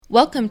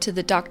Welcome to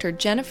the Dr.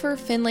 Jennifer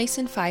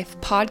Finlayson Fife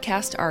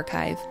podcast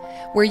archive,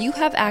 where you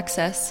have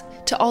access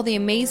to all the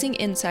amazing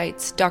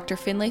insights Dr.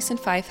 Finlayson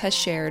Fife has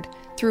shared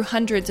through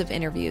hundreds of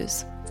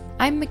interviews.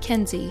 I'm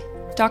Mackenzie,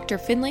 Dr.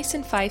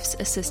 Finlayson Fife's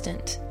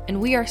assistant, and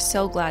we are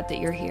so glad that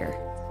you're here.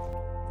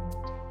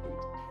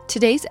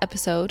 Today's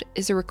episode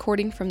is a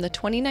recording from the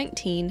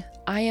 2019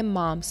 I Am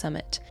Mom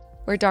Summit,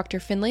 where Dr.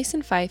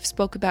 Finlayson Fife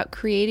spoke about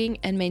creating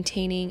and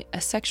maintaining a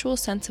sexual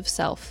sense of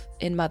self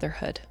in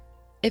motherhood.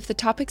 If the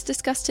topics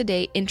discussed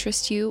today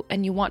interest you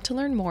and you want to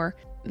learn more,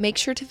 make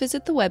sure to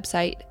visit the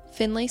website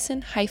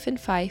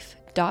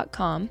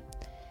finlayson-fife.com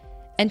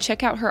and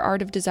check out her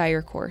Art of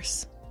Desire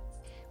course.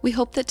 We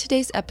hope that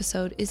today's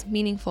episode is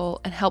meaningful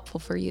and helpful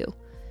for you.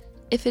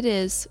 If it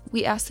is,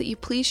 we ask that you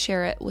please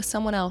share it with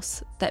someone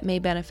else that may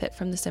benefit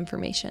from this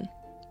information.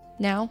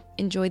 Now,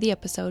 enjoy the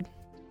episode.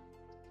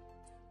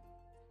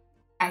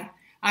 Hi,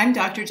 I'm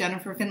Dr.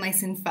 Jennifer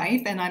Finlayson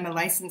Fife, and I'm a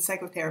licensed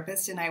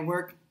psychotherapist, and I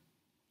work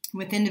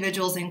with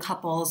individuals and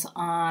couples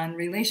on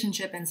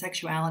relationship and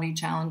sexuality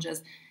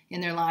challenges in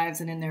their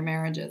lives and in their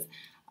marriages.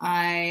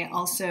 I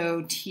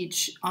also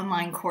teach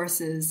online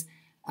courses,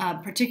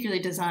 particularly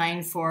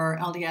designed for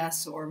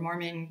LDS or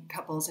Mormon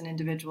couples and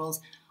individuals,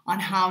 on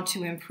how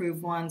to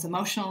improve one's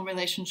emotional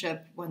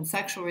relationship, one's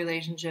sexual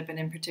relationship, and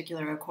in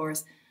particular, of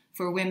course,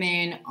 for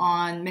women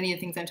on many of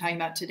the things I'm talking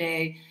about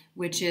today,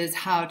 which is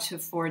how to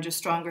forge a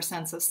stronger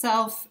sense of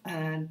self,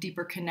 a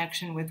deeper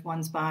connection with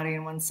one's body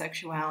and one's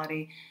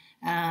sexuality,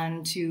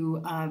 and to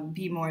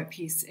be more at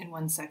peace in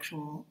one's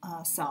sexual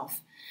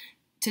self.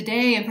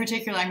 Today, in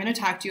particular, I'm going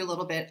to talk to you a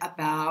little bit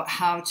about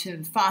how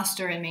to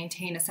foster and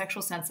maintain a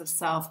sexual sense of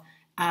self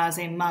as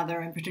a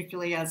mother, and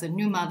particularly as a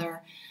new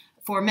mother.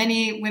 For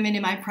many women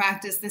in my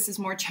practice, this is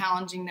more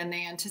challenging than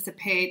they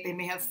anticipate. They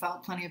may have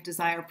felt plenty of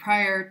desire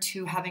prior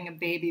to having a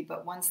baby,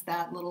 but once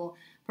that little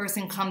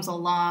person comes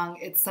along,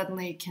 it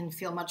suddenly can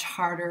feel much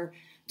harder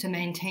to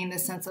maintain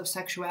this sense of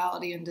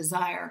sexuality and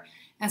desire.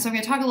 And so I'm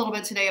going to talk a little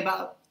bit today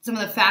about some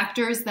of the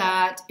factors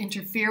that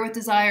interfere with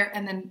desire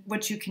and then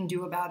what you can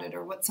do about it,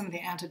 or what some of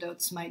the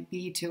antidotes might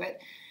be to it.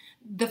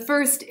 The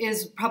first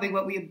is probably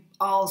what we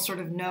all sort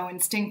of know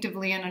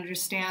instinctively and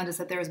understand, is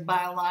that there's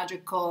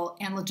biological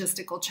and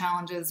logistical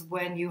challenges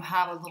when you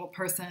have a little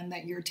person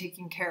that you're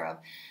taking care of.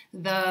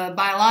 The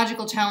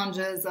biological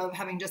challenges of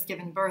having just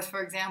given birth,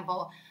 for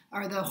example,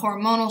 are the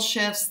hormonal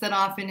shifts that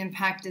often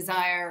impact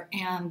desire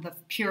and the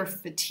pure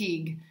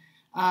fatigue.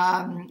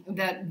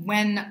 That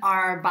when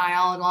our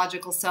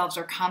biological selves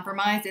are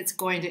compromised, it's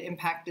going to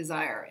impact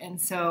desire.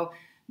 And so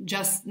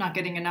just not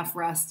getting enough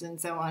rest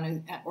and so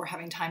on, or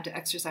having time to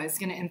exercise, is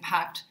going to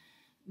impact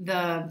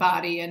the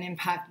body and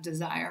impact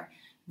desire.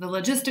 The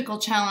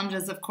logistical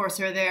challenges, of course,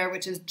 are there,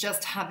 which is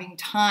just having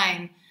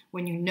time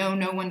when you know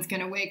no one's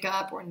going to wake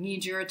up or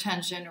need your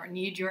attention or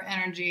need your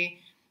energy,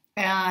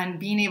 and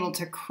being able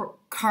to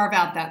carve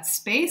out that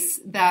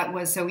space that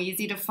was so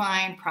easy to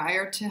find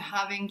prior to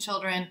having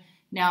children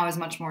now is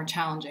much more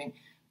challenging.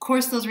 Of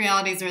course, those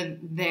realities are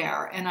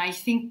there, and I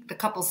think the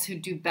couples who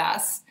do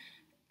best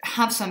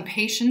have some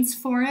patience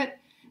for it,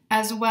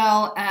 as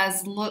well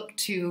as look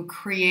to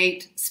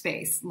create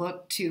space,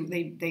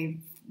 they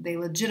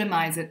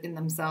legitimize it in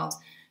themselves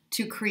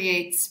to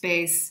create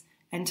space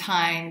and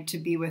time to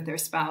be with their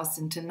spouse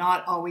and to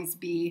not always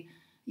be,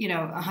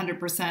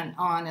 100%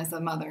 on as a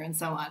mother and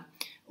so on.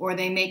 Or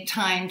they make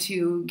time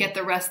to get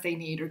the rest they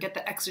need or get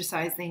the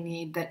exercise they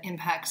need that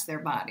impacts their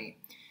body.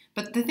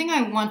 But the thing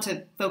I want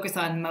to focus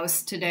on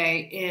most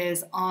today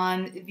is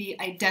on the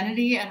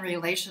identity and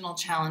relational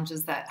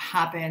challenges that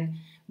happen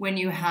when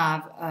you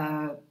have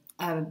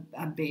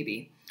a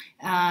baby,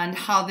 and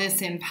how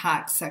this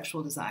impacts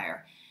sexual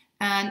desire.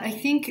 And I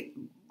think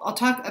I'll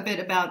talk a bit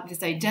about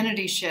this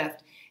identity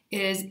shift.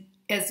 Is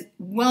as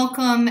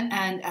welcome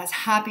and as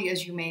happy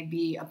as you may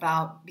be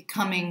about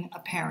becoming a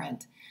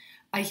parent,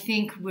 I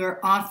think we're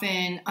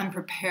often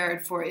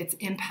unprepared for its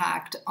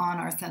impact on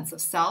our sense of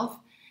self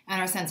and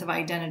our sense of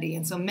identity.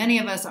 And so many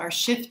of us are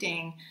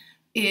shifting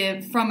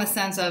from a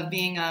sense of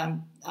being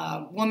a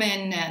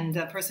woman and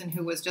a person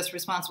who was just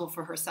responsible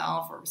for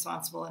herself or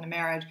responsible in a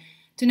marriage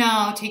to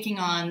now taking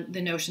on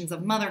the notions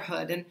of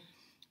motherhood.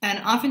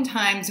 And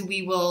oftentimes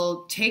we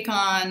will take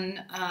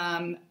on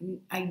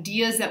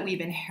ideas that we've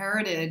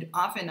inherited,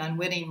 often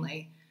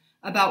unwittingly,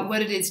 about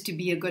what it is to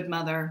be a good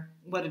mother,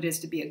 what it is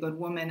to be a good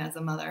woman as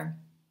a mother.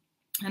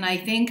 And I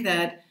think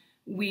that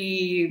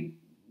we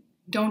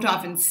don't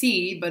often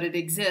see, but it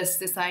exists,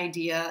 this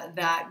idea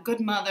that good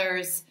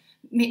mothers,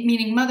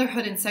 meaning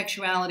motherhood and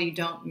sexuality,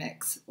 don't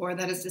mix. Or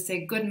that is to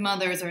say, good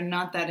mothers are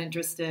not that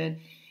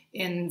interested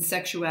in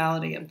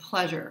sexuality and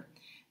pleasure.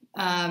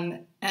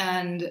 And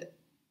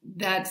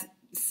that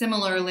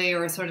similarly,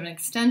 or sort of an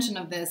extension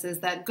of this, is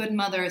that good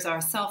mothers are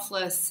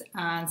selfless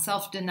and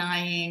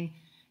self-denying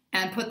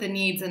and put the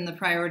needs and the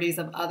priorities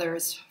of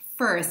others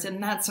first.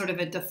 And that's sort of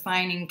a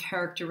defining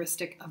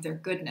characteristic of their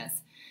goodness.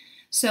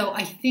 So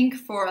I think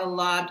for a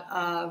lot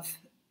of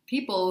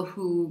people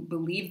who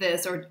believe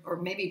this, or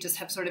maybe just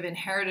have sort of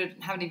inherited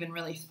and haven't even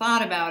really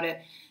thought about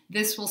it,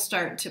 this will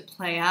start to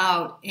play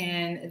out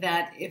in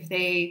that if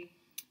they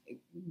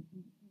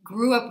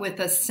grew up with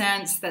a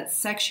sense that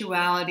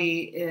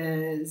sexuality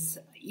is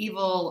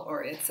evil,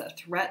 or it's a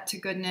threat to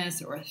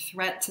goodness, or a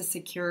threat to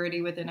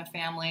security within a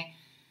family,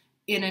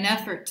 in an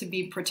effort to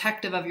be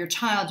protective of your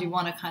child, you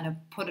want to kind of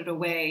put it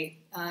away,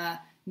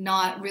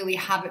 not really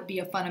have it be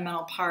a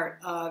fundamental part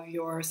of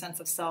your sense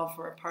of self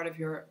or a part of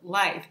your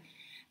life.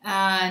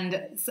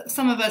 And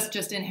some of us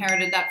just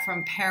inherited that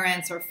from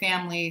parents or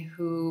family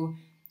who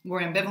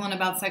were ambivalent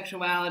about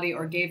sexuality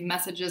or gave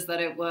messages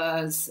that it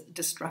was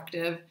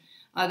destructive.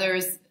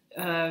 Others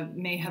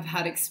may have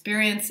had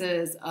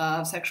experiences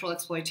of sexual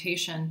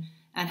exploitation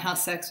and how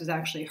sex was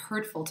actually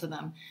hurtful to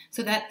them.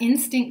 So that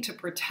instinct to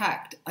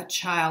protect a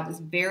child is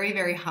very,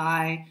 very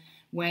high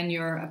when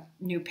you're a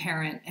new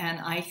parent. And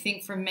I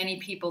think for many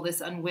people,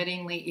 this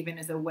unwittingly even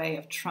is a way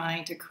of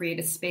trying to create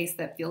a space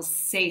that feels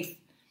safe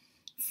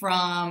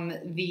from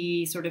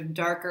the sort of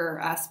darker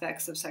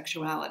aspects of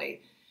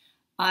sexuality.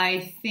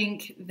 I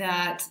think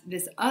that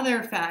this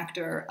other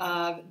factor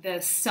of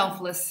the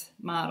selfless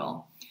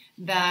model,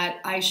 that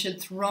I should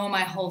throw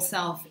my whole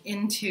self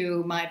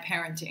into my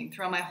parenting,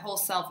 throw my whole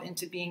self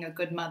into being a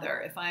good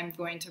mother if I'm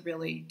going to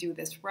really do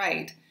this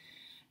right.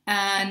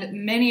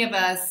 And many of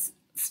us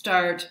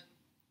start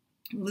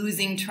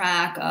losing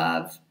track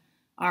of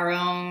our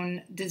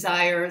own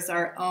desires,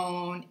 our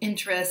own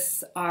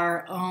interests,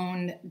 our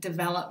own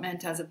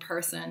development as a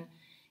person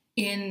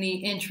in the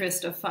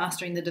interest of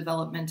fostering the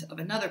development of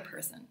another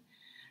person.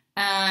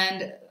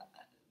 And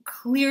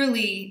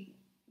clearly,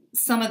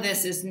 some of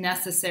this is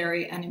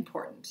necessary and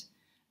important.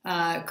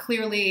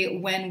 Clearly,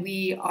 when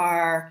we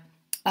are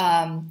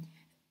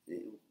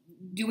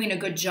doing a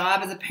good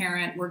job as a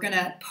parent, we're going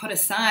to put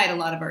aside a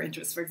lot of our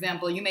interests. For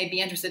example, you may be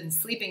interested in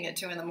sleeping at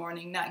 2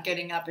 a.m, not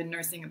getting up and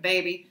nursing a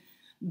baby,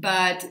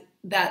 but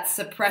that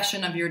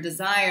suppression of your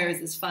desires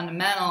is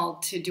fundamental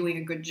to doing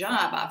a good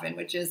job often,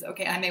 which is,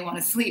 okay, I may want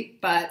to sleep,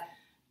 but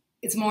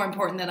it's more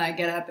important that I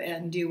get up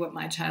and do what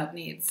my child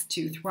needs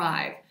to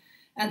thrive.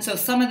 And so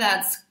some of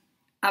that's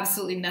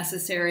absolutely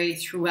necessary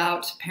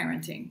throughout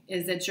parenting,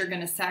 is that you're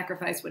going to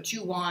sacrifice what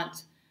you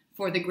want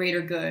for the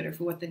greater good or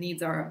for what the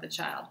needs are of the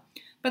child.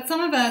 But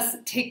some of us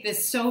take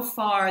this so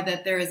far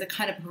that there is a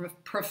kind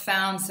of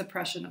profound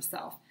suppression of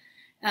self.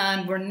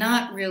 And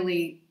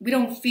we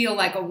don't feel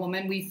like a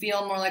woman, we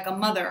feel more like a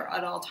mother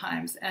at all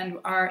times. And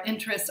our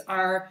interests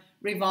are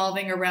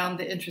revolving around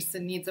the interests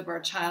and needs of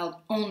our child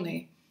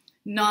only,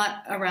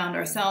 not around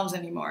ourselves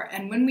anymore.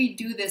 And when we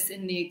do this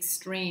in the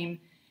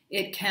extreme,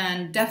 it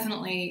can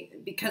definitely,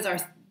 because our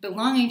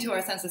belonging to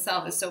our sense of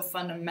self is so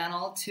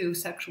fundamental to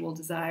sexual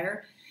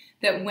desire,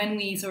 that when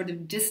we sort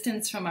of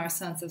distance from our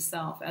sense of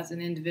self as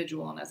an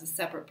individual and as a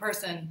separate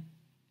person,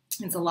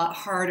 it's a lot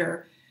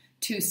harder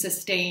to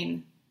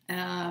sustain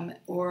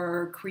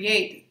or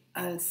create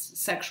a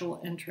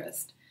sexual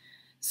interest.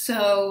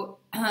 So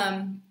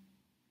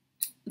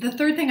the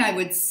third thing I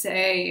would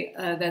say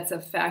that's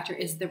a factor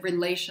is the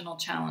relational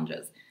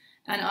challenges.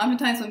 And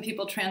oftentimes when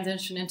people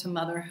transition into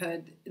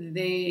motherhood,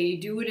 they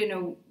do it in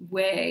a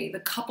way, the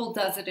couple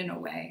does it in a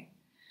way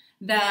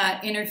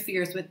that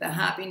interferes with the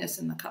happiness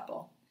in the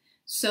couple.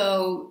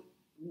 So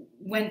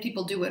when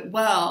people do it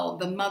well,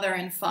 the mother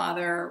and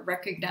father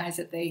recognize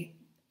that they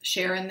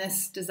share in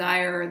this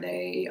desire.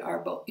 They are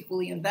both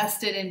equally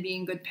invested in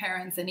being good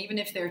parents. And even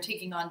if they're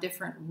taking on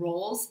different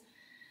roles,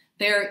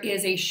 there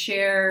is a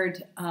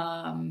shared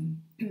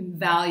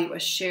value, a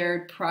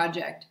shared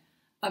project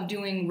of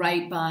doing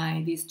right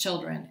by these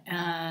children.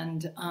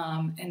 And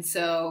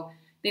so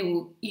they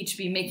will each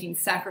be making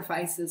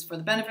sacrifices for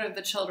the benefit of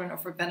the children or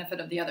for benefit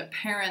of the other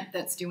parent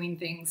that's doing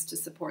things to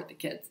support the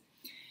kids.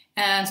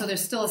 And so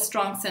there's still a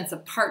strong sense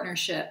of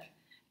partnership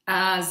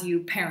as you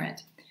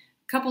parent.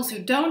 Couples who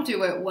don't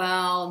do it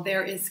well,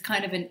 there is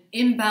kind of an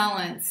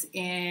imbalance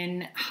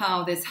in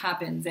how this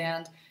happens.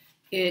 And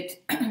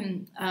it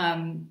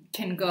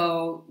can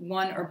go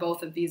one or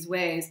both of these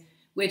ways,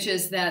 which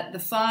is that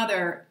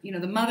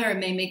the mother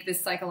may make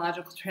this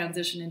psychological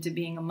transition into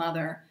being a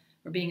mother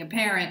or being a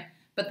parent,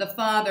 but the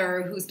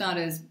father, who's not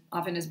as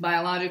often as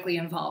biologically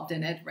involved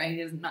in it, right,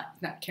 is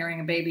not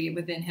carrying a baby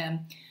within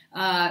him,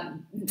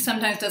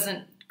 sometimes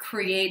doesn't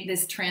create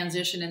this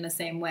transition in the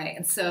same way.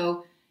 And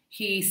so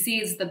he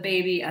sees the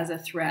baby as a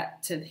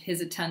threat to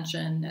his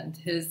attention and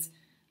his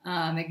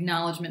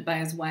acknowledgement by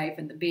his wife,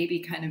 and the baby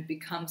kind of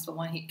becomes the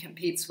one he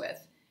competes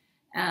with.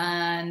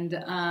 And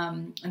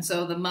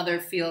so the mother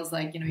feels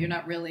like, you're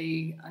not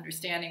really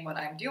understanding what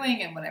I'm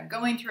doing and what I'm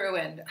going through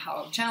and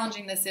how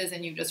challenging this is,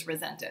 and you just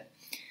resent it.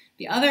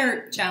 The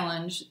other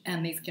challenge,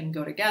 and these can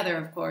go together,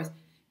 of course,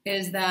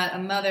 is that a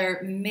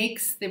mother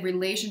makes the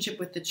relationship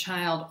with the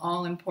child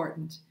all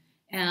important.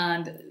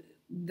 And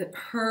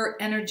her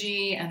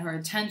energy and her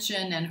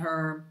attention and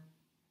her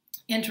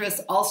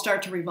interests all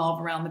start to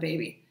revolve around the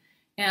baby,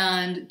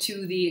 and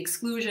to the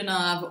exclusion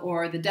of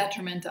or the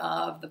detriment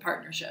of the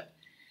partnership.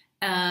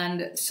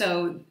 And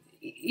so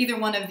either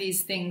one of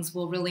these things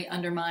will really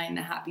undermine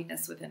the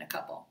happiness within a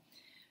couple.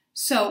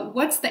 So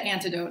what's the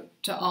antidote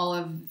to all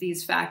of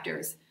these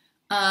factors?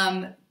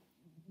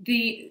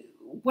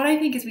 what I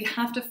think is we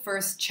have to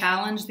first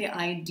challenge the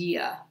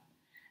idea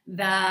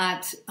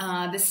that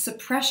this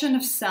suppression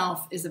of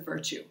self is a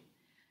virtue.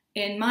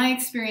 In my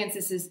experience,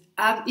 this is,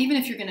 even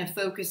if you're going to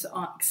focus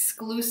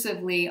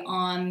exclusively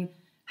on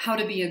how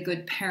to be a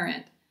good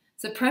parent,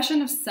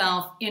 suppression of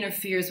self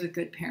interferes with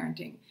good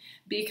parenting.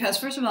 Because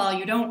first of all,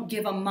 you don't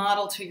give a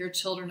model to your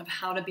children of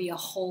how to be a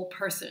whole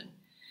person.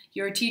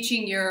 You're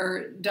teaching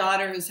your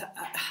daughters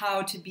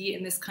how to be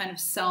in this kind of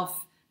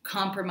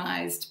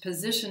self-compromised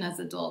position as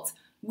adults,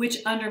 which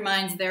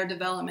undermines their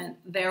development,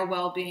 their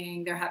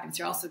well-being, their happiness.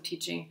 You're also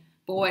teaching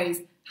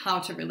boys how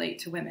to relate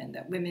to women,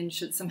 that women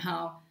should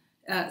somehow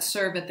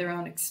serve at their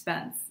own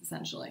expense,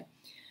 essentially.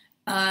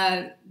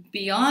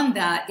 Beyond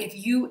that, if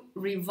you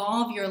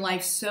revolve your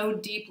life so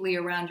deeply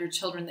around your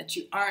children that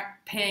you aren't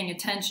paying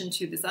attention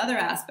to this other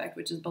aspect,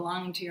 which is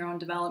belonging to your own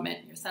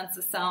development, your sense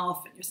of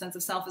self, and your sense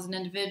of self as an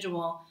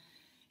individual,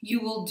 you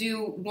will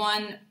do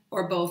one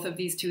or both of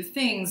these two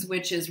things,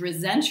 which is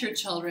resent your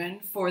children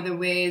for the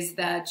ways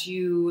that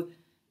you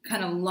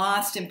kind of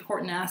lost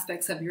important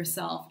aspects of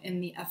yourself in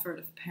the effort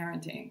of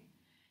parenting,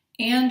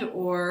 and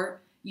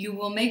or you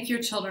will make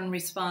your children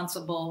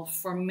responsible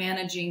for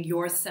managing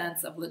your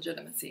sense of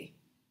legitimacy.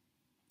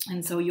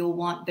 And so you'll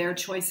want their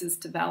choices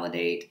to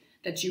validate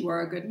that you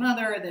are a good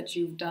mother, that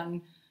you've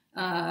done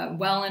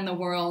well in the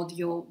world.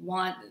 You'll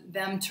want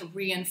them to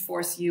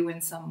reinforce you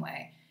in some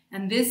way.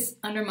 And this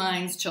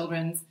undermines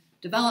children's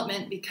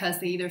development because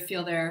they either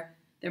feel their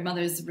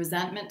mother's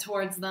resentment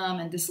towards them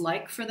and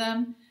dislike for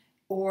them,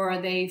 or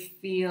they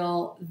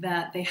feel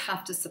that they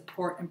have to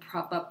support and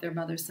prop up their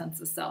mother's sense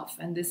of self.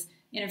 And this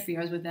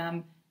interferes with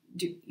them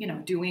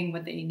doing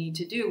what they need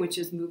to do, which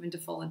is move into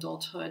full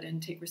adulthood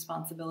and take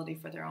responsibility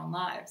for their own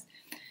lives.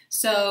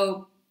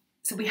 So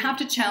we have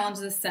to challenge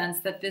the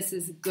sense that this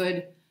is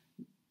good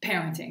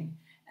parenting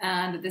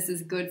and that this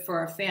is good for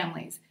our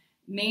families.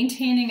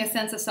 Maintaining a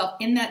sense of self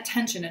in that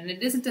tension, and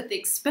it isn't at the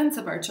expense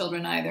of our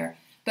children either,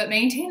 but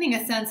maintaining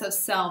a sense of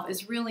self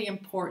is really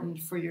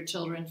important for your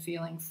children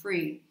feeling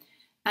free.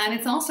 And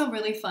it's also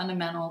really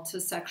fundamental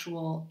to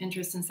sexual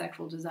interest and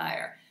sexual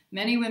desire.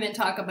 Many women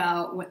talk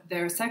about what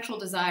their sexual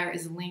desire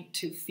is linked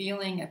to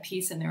feeling at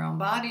peace in their own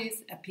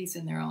bodies, at peace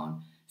in their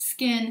own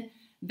skin,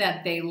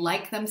 that they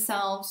like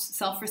themselves.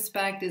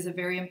 Self-respect is a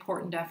very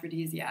important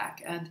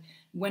aphrodisiac. And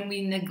when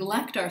we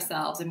neglect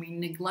ourselves and we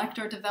neglect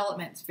our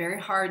development, it's very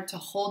hard to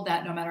hold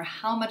that no matter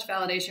how much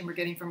validation we're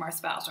getting from our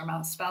spouse.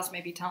 Our spouse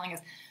may be telling us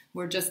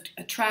we're just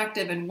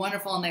attractive and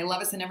wonderful and they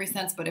love us in every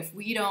sense, but if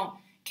we don't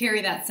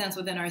carry that sense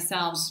within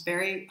ourselves, it's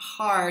very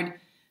hard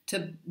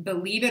to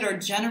believe it or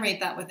generate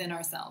that within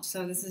ourselves.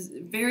 So this is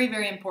a very,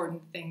 very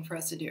important thing for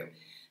us to do.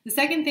 The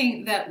second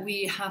thing that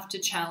we have to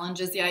challenge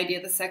is the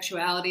idea that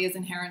sexuality is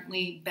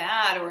inherently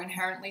bad or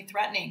inherently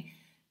threatening.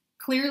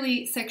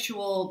 Clearly,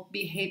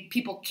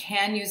 people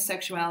can use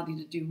sexuality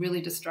to do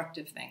really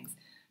destructive things,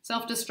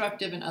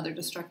 self-destructive and other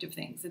destructive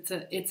things. It's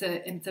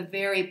a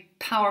very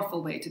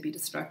powerful way to be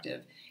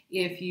destructive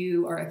if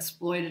you are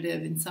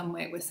exploitative in some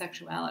way with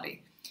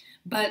sexuality.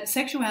 But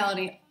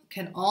sexuality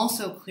can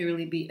also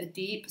clearly be a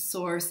deep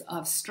source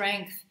of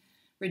strength,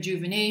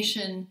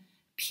 rejuvenation,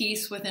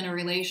 peace within a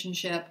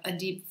relationship, a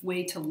deep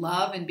way to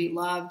love and be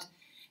loved.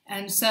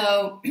 And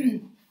so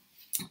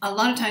a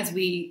lot of times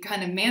we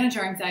kind of manage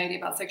our anxiety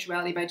about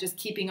sexuality by just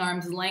keeping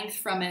arm's length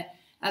from it,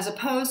 as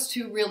opposed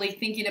to really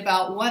thinking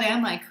about what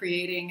am I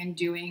creating and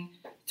doing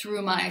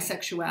through my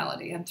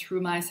sexuality and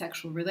through my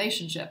sexual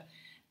relationship.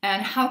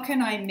 And how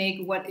can I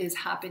make what is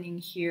happening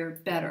here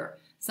better?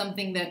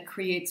 Something that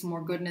creates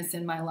more goodness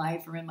in my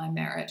life or in my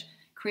marriage,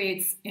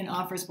 creates and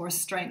offers more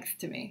strength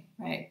to me,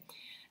 right?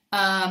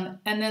 And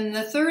then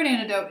the third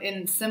antidote,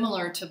 and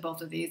similar to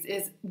both of these,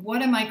 is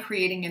what am I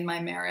creating in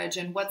my marriage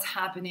and what's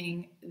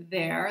happening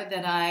there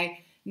that I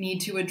need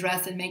to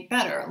address and make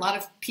better? A lot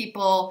of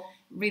people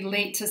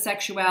relate to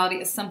sexuality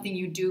as something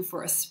you do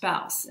for a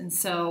spouse. And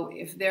so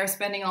if they're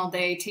spending all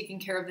day taking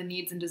care of the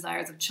needs and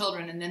desires of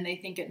children, and then they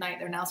think at night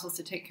they're now supposed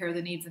to take care of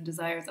the needs and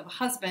desires of a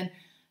husband,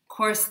 of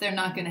course, they're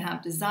not going to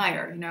have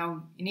desire.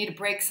 You need a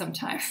break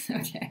sometimes,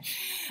 okay?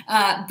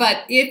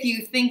 But if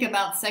you think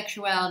about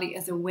sexuality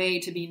as a way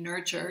to be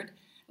nurtured,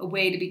 a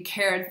way to be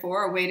cared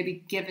for, a way to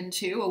be given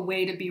to, a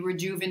way to be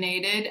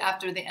rejuvenated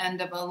after the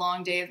end of a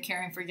long day of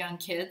caring for young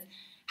kids,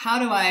 how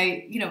do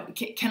I,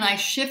 can I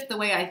shift the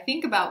way I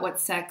think about what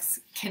sex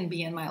can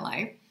be in my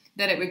life,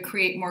 that it would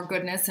create more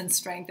goodness and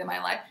strength in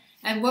my life?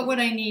 And what would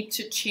I need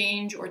to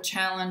change or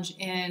challenge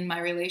in my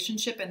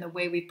relationship and the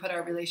way we put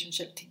our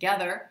relationship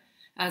together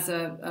as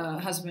a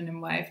husband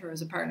and wife or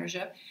as a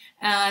partnership,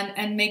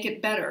 and make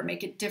it better,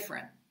 make it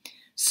different.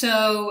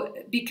 So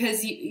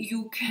because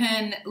you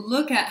can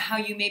look at how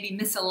you may be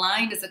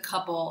misaligned as a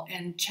couple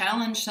and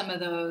challenge some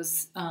of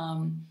those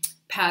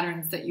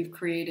patterns that you've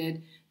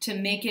created to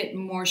make it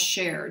more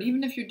shared,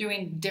 even if you're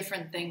doing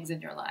different things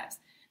in your lives,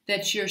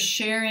 that you're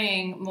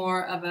sharing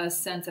more of a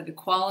sense of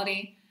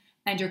equality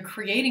and you're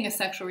creating a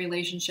sexual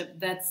relationship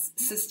that's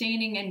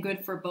sustaining and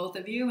good for both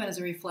of you and is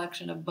a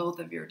reflection of both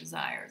of your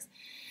desires.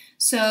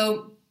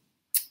 So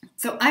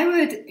So I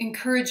would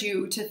encourage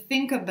you to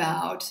think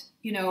about,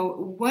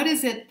 what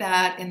is it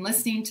that, in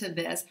listening to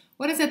this,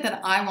 what is it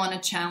that I want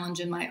to challenge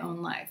in my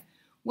own life?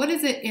 What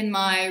is it in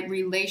my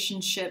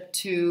relationship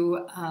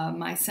to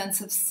my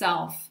sense of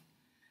self?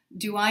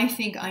 Do I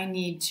think I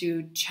need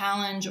to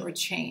challenge or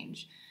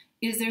change?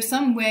 Is there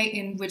some way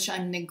in which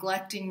I'm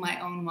neglecting my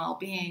own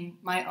well-being,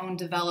 my own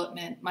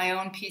development, my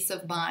own peace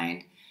of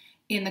mind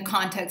in the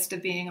context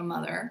of being a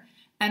mother?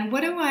 And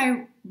what do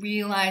I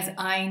realize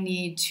I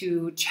need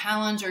to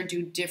challenge or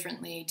do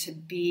differently to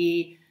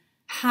be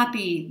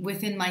happy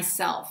within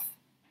myself,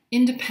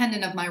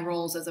 independent of my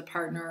roles as a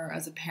partner or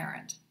as a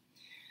parent?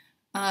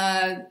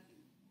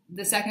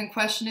 The second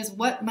question is,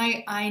 what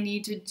might I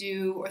need to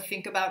do or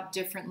think about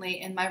differently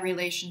in my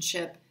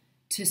relationship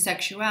to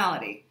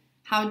sexuality?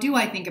 How do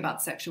I think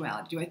about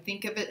sexuality? Do I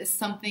think of it as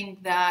something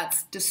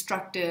that's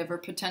destructive or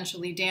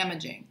potentially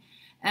damaging?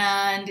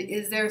 And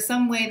is there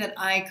some way that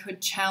I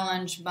could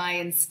challenge my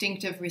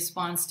instinctive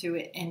response to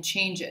it and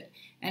change it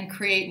and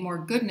create more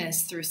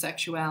goodness through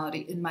sexuality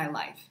in my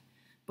life?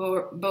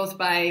 Both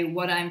by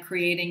what I'm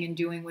creating and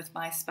doing with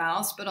my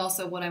spouse, but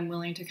also what I'm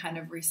willing to kind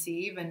of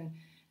receive and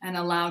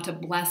allow to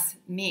bless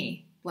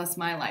me, bless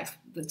my life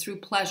through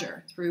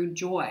pleasure, through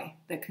joy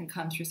that can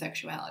come through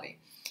sexuality.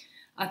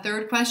 A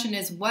third question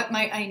is, what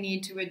might I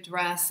need to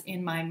address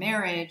in my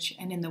marriage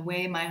and in the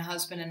way my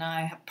husband and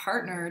I have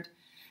partnered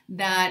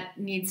that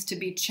needs to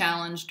be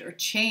challenged or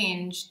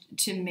changed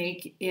to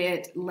make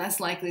it less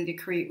likely to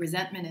create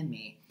resentment in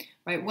me,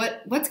 right?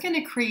 What's going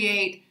to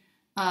create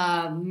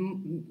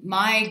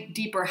my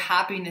deeper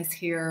happiness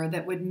here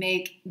that would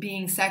make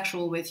being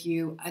sexual with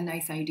you a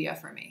nice idea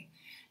for me?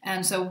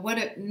 And so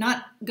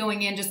not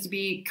going in just to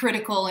be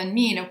critical and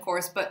mean, of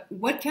course, but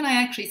what can I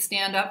actually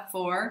stand up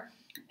for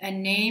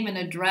and name and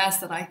address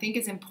that I think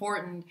is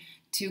important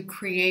to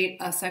create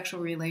a sexual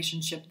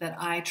relationship that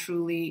I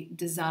truly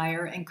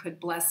desire and could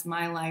bless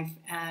my life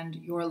and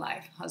your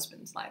life,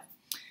 husband's life?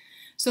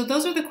 So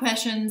those are the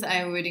questions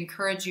I would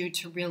encourage you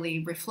to really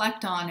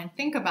reflect on and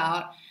think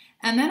about.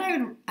 And then I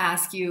would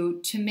ask you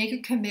to make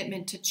a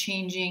commitment to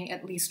changing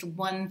at least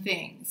one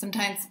thing.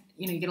 Sometimes,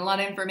 you get a lot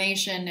of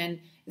information, and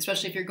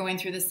especially if you're going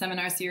through this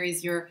seminar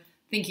series, you're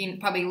thinking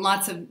probably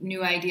lots of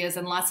new ideas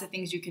and lots of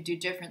things you could do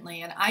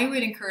differently. And I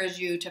would encourage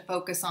you to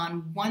focus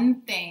on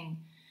one thing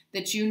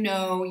that you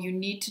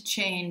need to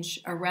change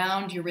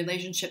around your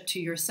relationship to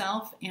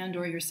yourself and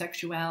or your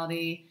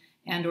sexuality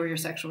and or your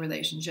sexual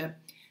relationship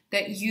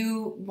that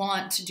you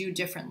want to do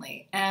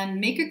differently, and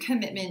make a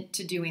commitment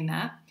to doing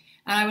that.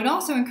 And I would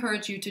also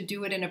encourage you to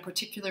do it in a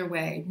particular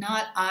way,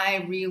 not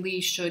I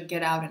really should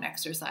get out and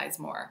exercise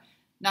more,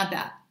 not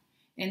that.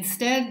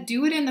 Instead,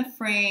 do it in the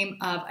frame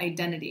of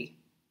identity,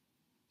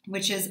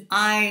 which is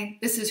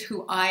this is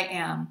who I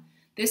am.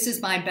 This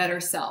is my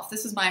better self.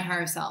 This is my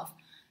higher self.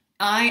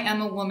 I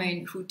am a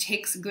woman who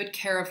takes good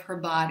care of her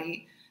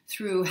body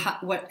through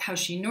how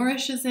she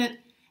nourishes it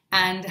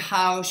and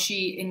how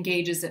she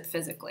engages it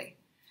physically.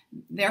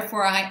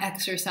 Therefore, I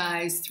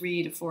exercise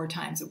 3 to 4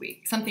 times a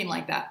week, something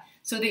like that,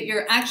 so that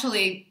you're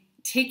actually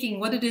taking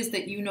what it is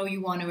that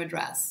you want to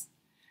address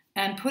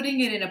and putting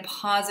it in a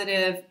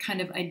positive kind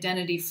of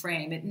identity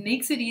frame. It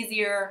makes it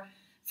easier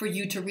for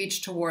you to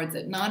reach towards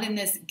it, not in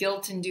this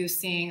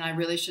guilt-inducing, I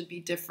really should be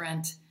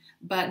different,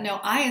 but no,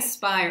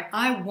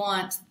 I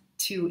want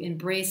to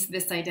embrace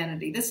this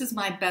identity. This is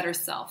my better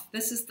self.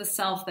 This is the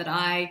self that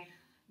I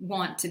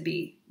want to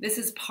be. This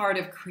is part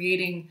of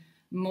creating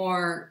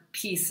more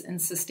peace and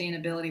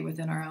sustainability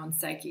within our own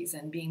psyches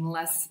and being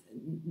less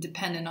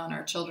dependent on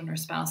our children or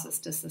spouses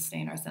to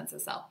sustain our sense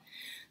of self.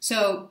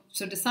 So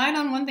decide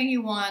on one thing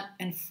you want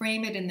and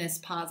frame it in this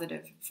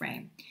positive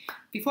frame.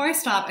 Before I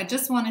stop, I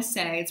just want to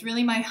say it's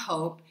really my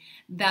hope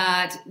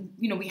that,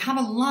 we have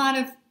a lot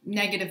of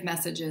negative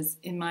messages,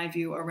 in my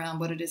view, around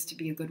what it is to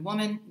be a good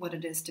woman, what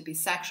it is to be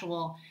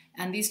sexual.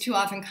 And these two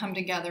often come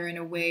together in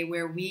a way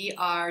where we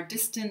are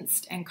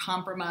distanced and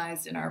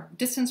compromised in our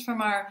distance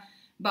from our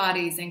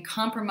bodies and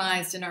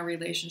compromised in our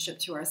relationship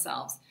to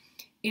ourselves.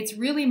 It's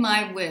really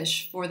my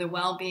wish for the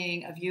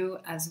well-being of you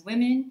as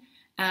women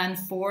and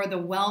for the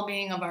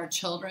well-being of our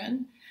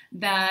children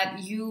that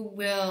you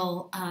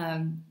will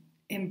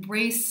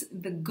embrace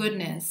the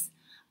goodness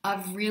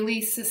of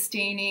really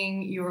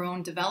sustaining your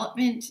own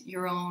development,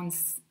 your own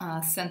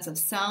sense of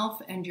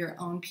self, and your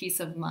own peace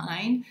of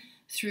mind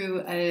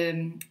through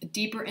a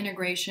deeper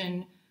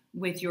integration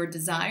with your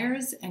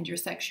desires and your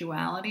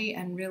sexuality,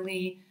 and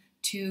really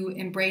to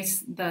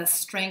embrace the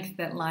strength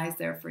that lies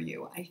there for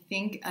you. I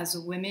think as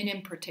women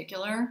in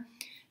particular,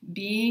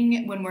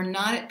 when we're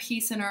not at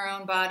peace in our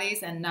own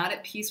bodies and not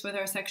at peace with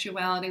our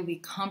sexuality, we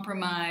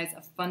compromise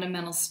a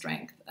fundamental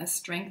strength, a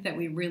strength that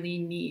we really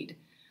need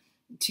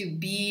to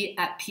be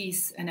at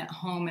peace and at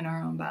home in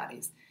our own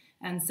bodies.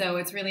 And so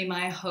it's really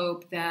my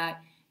hope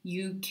that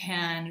you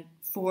can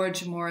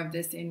forge more of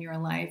this in your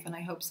life, and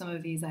I hope some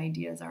of these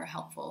ideas are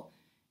helpful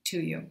to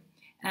you.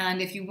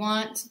 And if you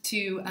want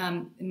to,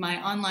 in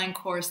my online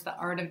course, The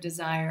Art of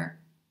Desire,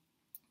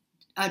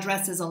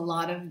 addresses a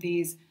lot of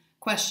these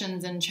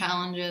questions and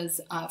challenges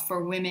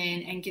for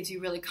women and gives you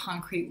really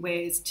concrete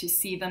ways to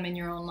see them in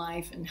your own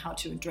life and how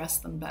to address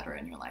them better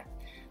in your life.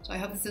 So I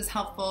hope this is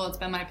helpful. It's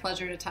been my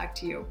pleasure to talk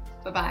to you.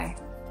 Bye-bye.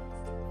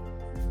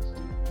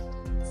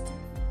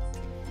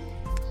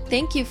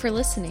 Thank you for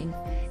listening.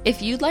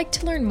 If you'd like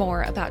to learn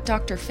more about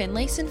Dr.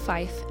 Finlayson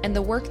Fife and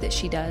the work that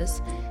she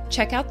does,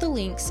 check out the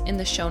links in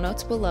the show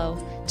notes below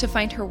to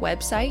find her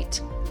website,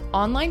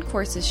 online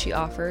courses she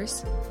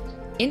offers,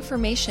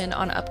 information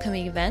on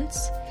upcoming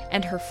events,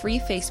 and her free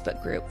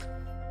Facebook group.